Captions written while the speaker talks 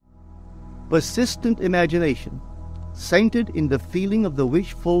Persistent imagination, centered in the feeling of the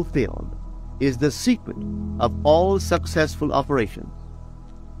wish fulfilled, is the secret of all successful operations.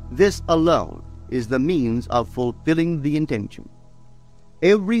 This alone is the means of fulfilling the intention.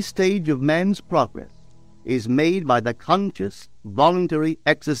 Every stage of man's progress is made by the conscious, voluntary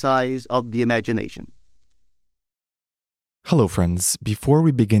exercise of the imagination. Hello friends, before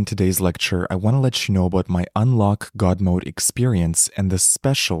we begin today's lecture, I want to let you know about my Unlock God Mode experience and the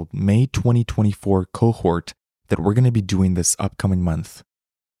special May 2024 cohort that we're going to be doing this upcoming month.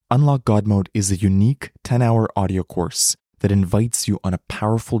 Unlock God Mode is a unique 10-hour audio course that invites you on a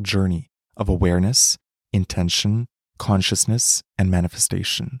powerful journey of awareness, intention, consciousness, and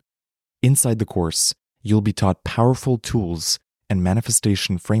manifestation. Inside the course, you'll be taught powerful tools and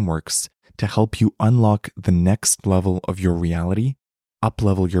manifestation frameworks to help you unlock the next level of your reality,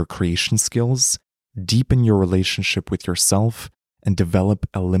 up-level your creation skills, deepen your relationship with yourself, and develop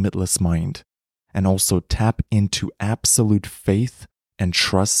a limitless mind, and also tap into absolute faith and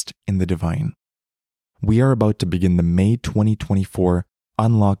trust in the divine. We are about to begin the May 2024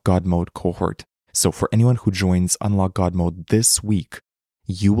 Unlock God Mode cohort, so for anyone who joins Unlock God Mode this week,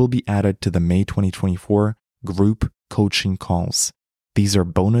 you will be added to the May 2024 group coaching calls. These are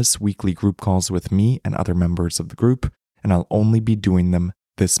bonus weekly group calls with me and other members of the group, and I'll only be doing them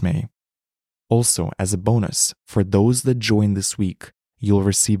this May. Also, as a bonus, for those that join this week, you'll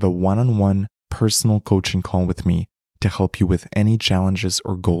receive a one-on-one personal coaching call with me to help you with any challenges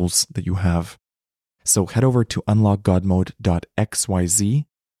or goals that you have. So head over to unlockgodmode.xyz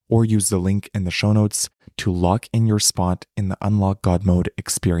or use the link in the show notes to lock in your spot in the Unlock God Mode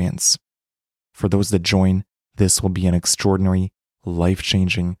experience. For those that join, this will be an extraordinary,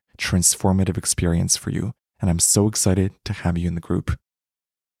 life-changing, transformative experience for you, and I'm so excited to have you in the group.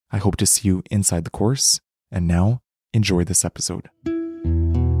 I hope to see you inside the course, and now, enjoy this episode.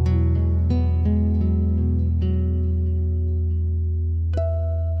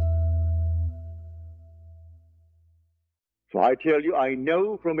 So I tell you, I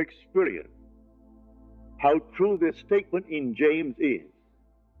know from experience how true this statement in James is.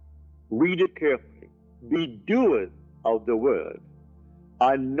 Read it carefully. Be doers of the word,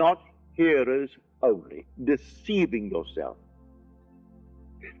 and not hearers only, deceiving yourself.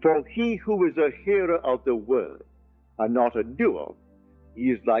 For he who is a hearer of the word and not a doer, he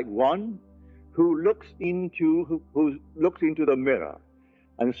is like one who looks into the mirror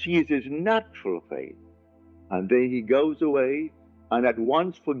and sees his natural face, and then he goes away and at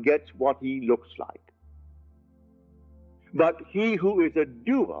once forgets what he looks like. But he who is a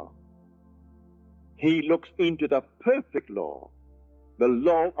doer, he looks into the perfect law, the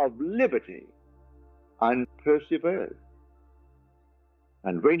law of liberty, and perseveres.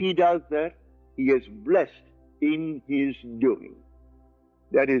 And when he does that, he is blessed in his doing.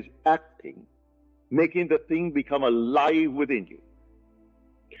 That is acting, making the thing become alive within you.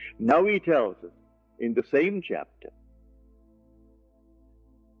 Now he tells us in the same chapter,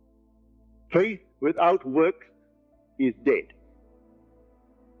 faith without works is dead.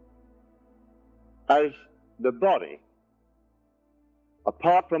 As the body,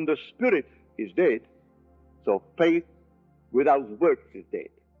 apart from the spirit, is dead, so faith without works is dead.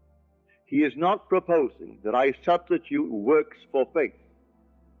 He is not proposing that I substitute works for faith.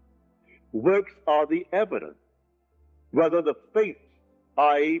 Works are the evidence whether the faith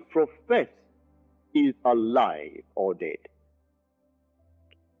I profess is alive or dead.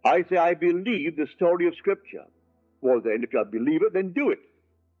 I say I believe the story of Scripture. Well then, if you believe it, then do it.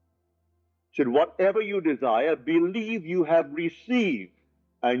 Said, whatever you desire, believe you have received,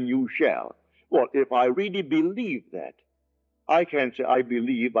 and you shall. Well, if I really believe that, I can't say I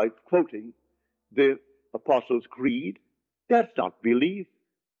believe by quoting the Apostles' Creed. That's not belief.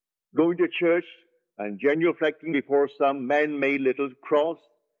 Going to church and genuflecting before some man-made little cross,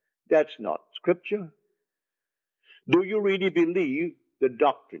 that's not Scripture. Do you really believe the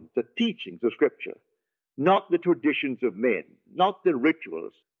doctrines, the teachings of Scripture? Not the traditions of men, not the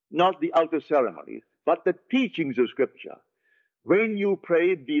rituals, not the outer ceremonies, but the teachings of Scripture. When you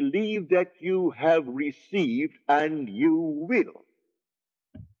pray, believe that you have received, and you will.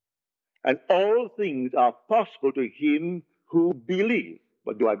 And all things are possible to him who believes.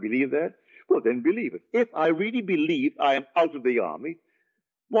 But do I believe that? Well, then believe it. If I really believed I am out of the army,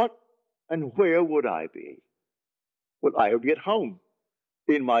 what and where would I be? Well, I would be at home,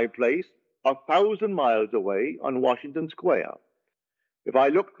 in my place, 1,000 miles away on Washington Square. If I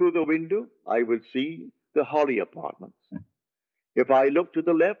look through the window, I would see the Holly Apartments. If I look to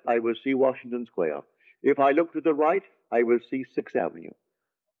the left, I will see Washington Square. If I look to the right, I will see 6th Avenue.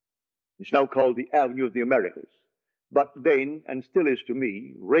 It's now called the Avenue of the Americas. But then, and still is to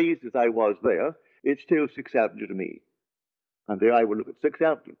me, raised as I was there, it's still 6th Avenue to me. And there I would look at 6th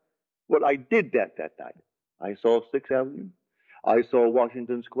Avenue. Well, I did that night. I saw 6th Avenue. I saw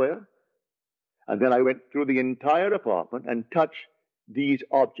Washington Square. And then I went through the entire apartment and touched these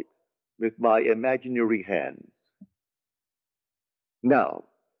objects with my imaginary hands. Now,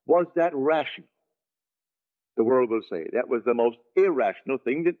 was that rational? The world will say that was the most irrational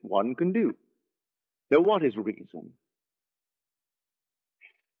thing that one can do. Now, what is reason?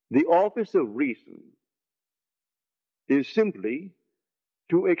 The office of reason is simply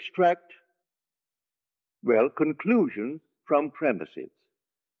to extract, conclusions from premises.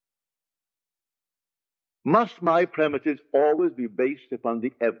 Must my premises always be based upon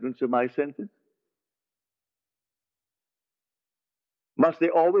the evidence of my senses? Must they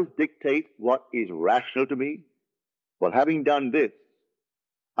always dictate what is rational to me? Well, having done this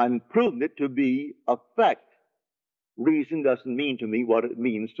and proven it to be a fact, reason doesn't mean to me what it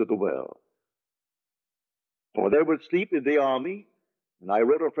means to the world. For there was sleep in the army, and I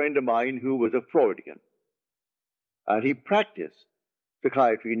read a friend of mine who was a Freudian, and he practiced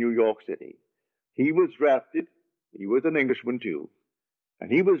psychiatry in New York City. He was drafted, he was an Englishman too,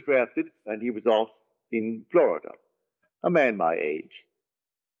 and he was drafted and he was off in Florida, a man my age.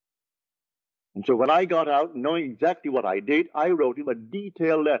 And so when I got out, knowing exactly what I did, I wrote him a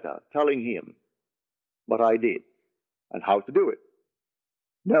detailed letter telling him what I did and how to do it.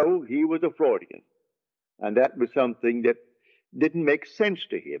 No, he was a Freudian, and that was something that didn't make sense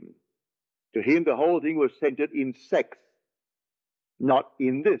to him. To him, the whole thing was centered in sex, not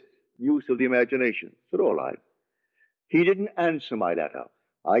in this use of the imagination. So all right. He didn't answer my letter.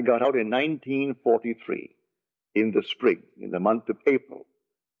 I got out in 1943, in the spring, in the month of April.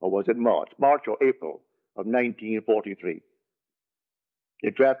 Or was it March or April of 1943. They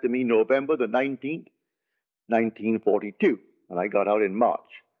drafted me November the 19th, 1942, and I got out in March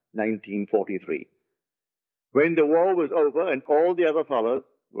 1943. When the war was over and all the other fellows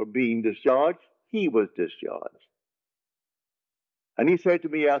were being discharged, he was discharged. And he said to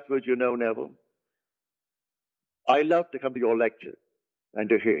me afterwards, you know, Neville, I love to come to your lectures and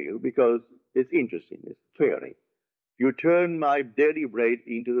to hear you because it's interesting, it's fairy. You turn my daily bread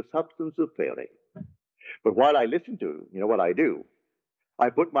into the substance of fairy. But while I listen to you, you know what I do? I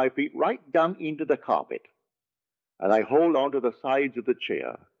put my feet right down into the carpet and I hold on to the sides of the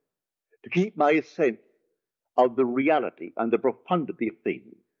chair to keep my sense of the reality and the profundity of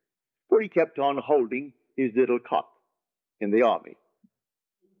things. For he kept on holding his little cot in the army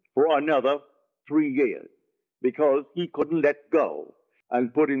for another 3 years because he couldn't let go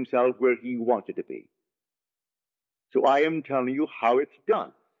and put himself where he wanted to be. So I am telling you how it's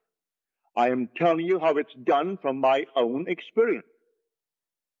done. I am telling you how it's done from my own experience.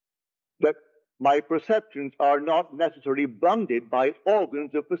 That my perceptions are not necessarily bounded by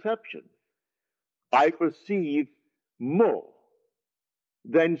organs of perception. I perceive more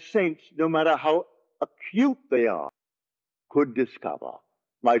than sense, no matter how acute they are, could discover.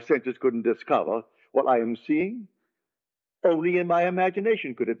 My senses couldn't discover what I am seeing. Only in my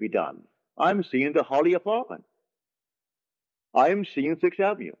imagination could it be done. I'm seeing the Holly apartment. I am seeing 6th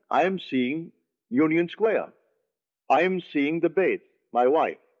Avenue. I am seeing Union Square. I am seeing the bed, my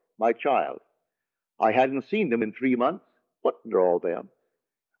wife, my child. I hadn't seen them in 3 months, but they're all there.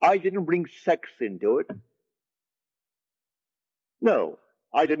 I didn't bring sex into it. No,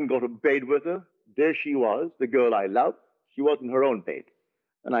 I didn't go to bed with her. There she was, the girl I loved. She was in her own bed,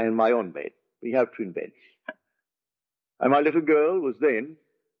 and I in my own bed. We have twin beds. And my little girl was then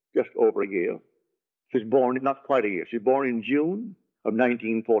just over a year. She was born, not quite a year. She was born in June of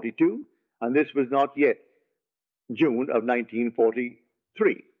 1942, and this was not yet June of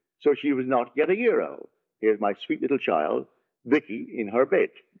 1943. So she was not yet a year old. Here's my sweet little child, Vicky, in her bed.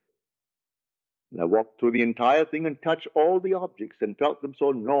 And I walked through the entire thing and touched all the objects and felt them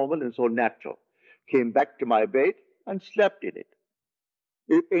so normal and so natural. Came back to my bed and slept in it.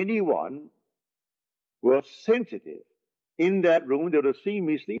 If anyone was sensitive in that room, they would have seen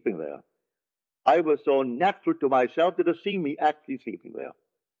me sleeping there. I was so natural to myself that they would have seen me actually sleeping there.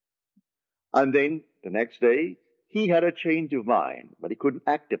 And then the next day, he had a change of mind, but he couldn't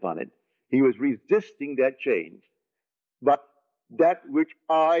act upon it. He was resisting that change. But that which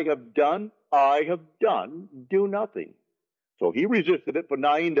I have done, do nothing. So he resisted it for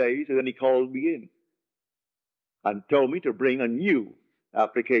 9 days, and then he called me in and told me to bring a new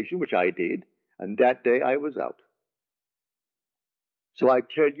application, which I did, and that day I was out. So I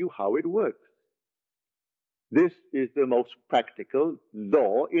tell you how it works. This is the most practical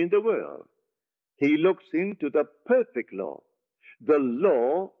law in the world. He looks into the perfect law, the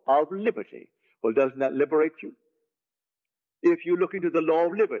law of liberty. Well, doesn't that liberate you? If you look into the law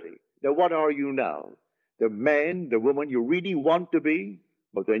of liberty, now what are you now? The man, the woman you really want to be,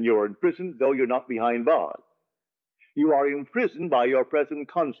 but then you're in prison, though you're not behind bars. You are imprisoned by your present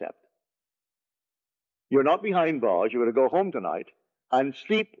concept. You're not behind bars. You're going to go home tonight and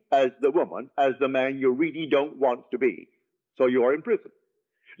sleep as the woman, as the man you really don't want to be. So you are in prison.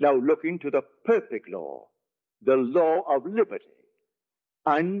 Now look into the perfect law, the law of liberty,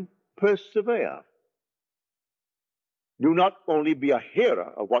 and persevere. Do not only be a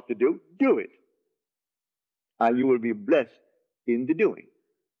hearer of what to do it. And you will be blessed in the doing.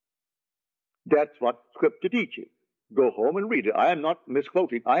 That's what Scripture teaches. Go home and read it. I am not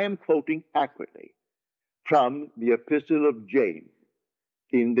misquoting. I am quoting accurately from the Epistle of James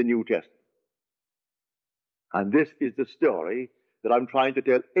in the New Testament. And this is the story that I'm trying to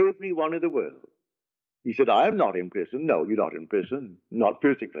tell everyone in the world. He said, I am not in prison. No, you're not in prison. Not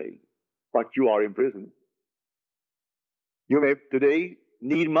physically. But you are in prison. You may today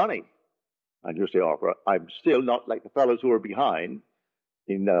need money. And you say, oh, I'm still not like the fellows who are behind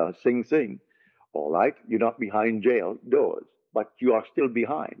in Sing Sing. All right, you're not behind jail doors, but you are still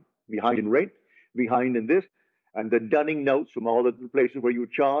behind. Behind in rent, behind in this, and the dunning notes from all the places where you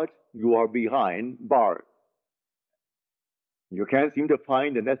charge, you are behind bars. You can't seem to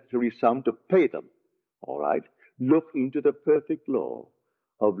find the necessary sum to pay them. All right, look into the perfect law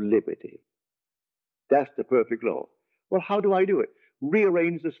of liberty. That's the perfect law. Well, how do I do it?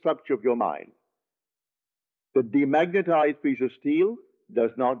 Rearrange the structure of your mind. The demagnetized piece of steel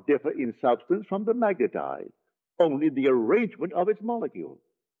does not differ in substance from the magnetized, only the arrangement of its molecules.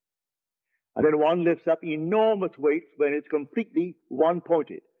 And then one lifts up enormous weights when it's completely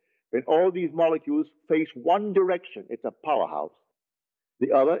one-pointed. When all these molecules face one direction, it's a powerhouse.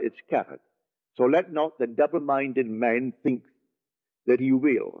 The other, it's scattered. So let not the double-minded man think that he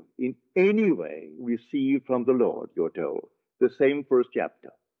will in any way receive from the Lord, you're told. The same first chapter.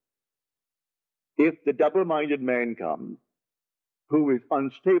 If the double-minded man comes, who is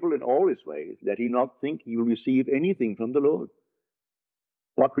unstable in all his ways, let he not think he will receive anything from the Lord.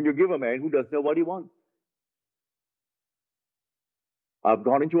 What can you give a man who doesn't know what he wants? I've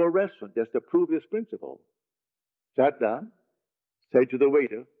gone into a restaurant just to prove this principle. Sat down, said to the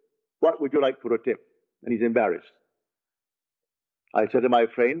waiter, what would you like for a tip? And he's embarrassed. I said to my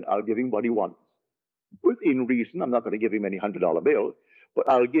friend, I'll give him what he wants. Within reason, I'm not going to give him any $100 bill, but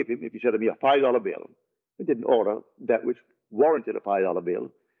I'll give him, if he said to me, a $5 bill. I didn't order that which warranted a $5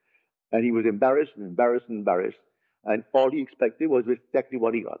 bill. And he was embarrassed, and all he expected was exactly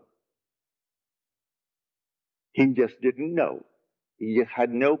what he got. He just didn't know. He just had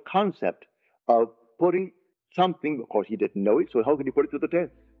no concept of putting something, of course he didn't know it, so how could he put it to the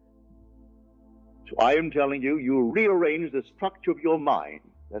test? So I am telling you, you rearrange the structure of your mind.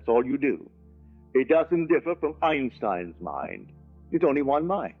 That's all you do. It doesn't differ from Einstein's mind. There's only one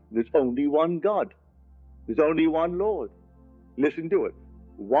mind. There's only one God. There's only one Lord. Listen to it.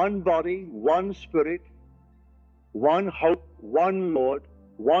 One body, one spirit, one hope, one Lord,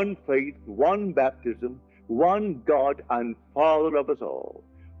 one faith, one baptism, one God and Father of us all,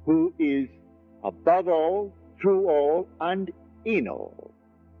 who is above all, through all, and in all.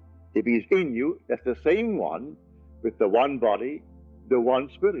 If he's in you, that's the same one with the one body, the one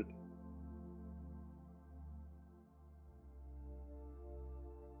spirit.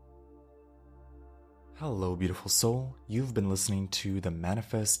 Hello, beautiful soul. You've been listening to the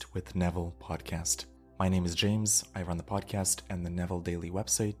Manifest with Neville podcast. My name is James. I run the podcast and the Neville Daily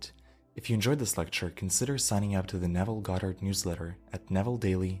website. If you enjoyed this lecture, consider signing up to the Neville Goddard newsletter at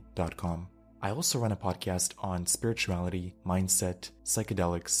nevilledaily.com. I also run a podcast on spirituality, mindset,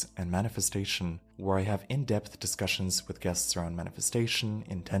 psychedelics, and manifestation, where I have in-depth discussions with guests around manifestation,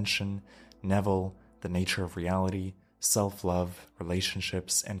 intention, Neville, the nature of reality, self-love,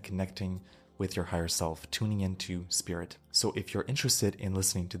 relationships, and connecting with your higher self, tuning into spirit. So if you're interested in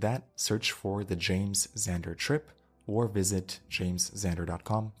listening to that, search for the James Zander Trip or visit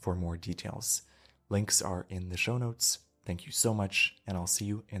jameszander.com for more details. Links are in the show notes. Thank you so much, and I'll see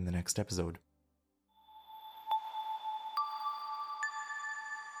you in the next episode.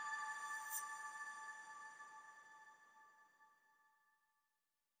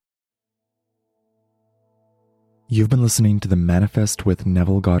 You've been listening to the Manifest with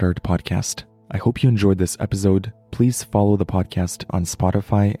Neville Goddard podcast. I hope you enjoyed this episode. Please follow the podcast on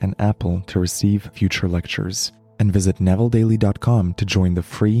Spotify and Apple to receive future lectures. And visit nevilledaily.com to join the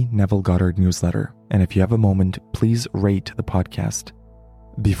free Neville Goddard newsletter. And if you have a moment, please rate the podcast.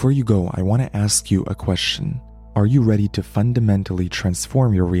 Before you go, I want to ask you a question. Are you ready to fundamentally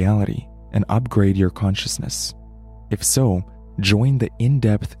transform your reality and upgrade your consciousness? If so, join the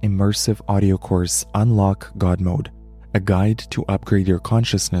in-depth immersive audio course Unlock God Mode, a guide to upgrade your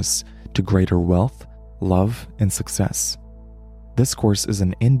consciousness to greater wealth, love, and success. This course is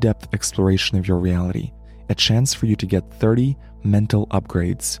an in-depth exploration of your reality, a chance for you to get 30 mental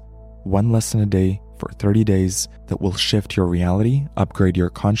upgrades, one lesson a day for 30 days that will shift your reality, upgrade your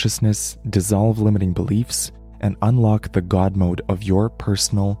consciousness, dissolve limiting beliefs, and unlock the God mode of your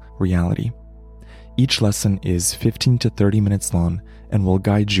personal reality. Each lesson is 15 to 30 minutes long and will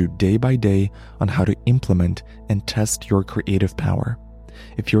guide you day by day on how to implement and test your creative power.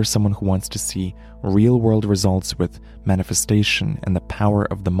 If you're someone who wants to see real-world results with manifestation and the power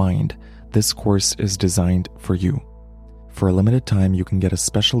of the mind, this course is designed for you. For a limited time, you can get a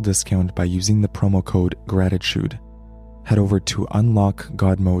special discount by using the promo code GRATITUDE. Head over to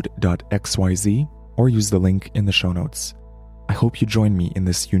unlockgodmode.xyz or use the link in the show notes. I hope you join me in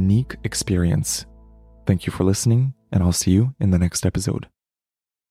this unique experience. Thank you for listening, and I'll see you in the next episode.